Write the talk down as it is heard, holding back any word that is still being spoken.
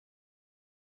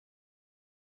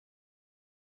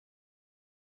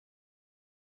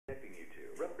Connecting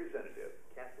you to Representative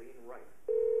Kathleen Rice.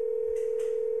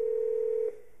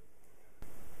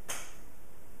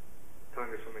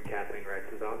 Congresswoman Kathleen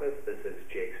Rice's office. This is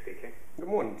Jake speaking. Good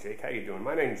morning, Jake. How you doing?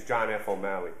 My name is John F.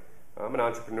 O'Malley. I'm an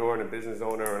entrepreneur and a business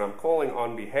owner, and I'm calling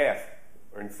on behalf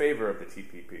or in favor of the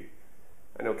TPP.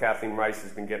 I know Kathleen Rice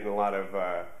has been getting a lot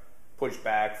of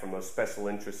pushback from those special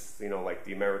interests, like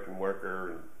the American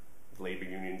worker and labor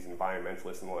unions,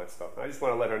 environmentalists, and all that stuff. And I just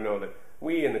want to let her know that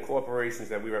we and the corporations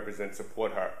that we represent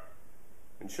support her,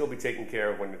 and she'll be taken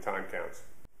care of when the time counts.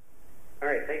 All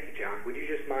right, thank you, John. Would you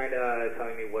just mind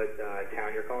telling me what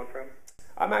town you're calling from?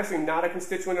 I'm actually not a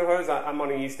constituent of hers. I'm on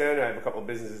the East End. I have a couple of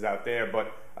businesses out there,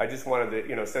 but I just wanted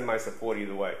to, send my support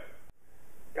either way.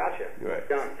 Gotcha. Right.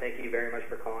 John, thank you very much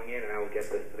for calling in, and I will get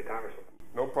this to the Congresswoman.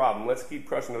 No problem. Let's keep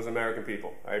crushing those American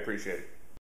people. I appreciate it.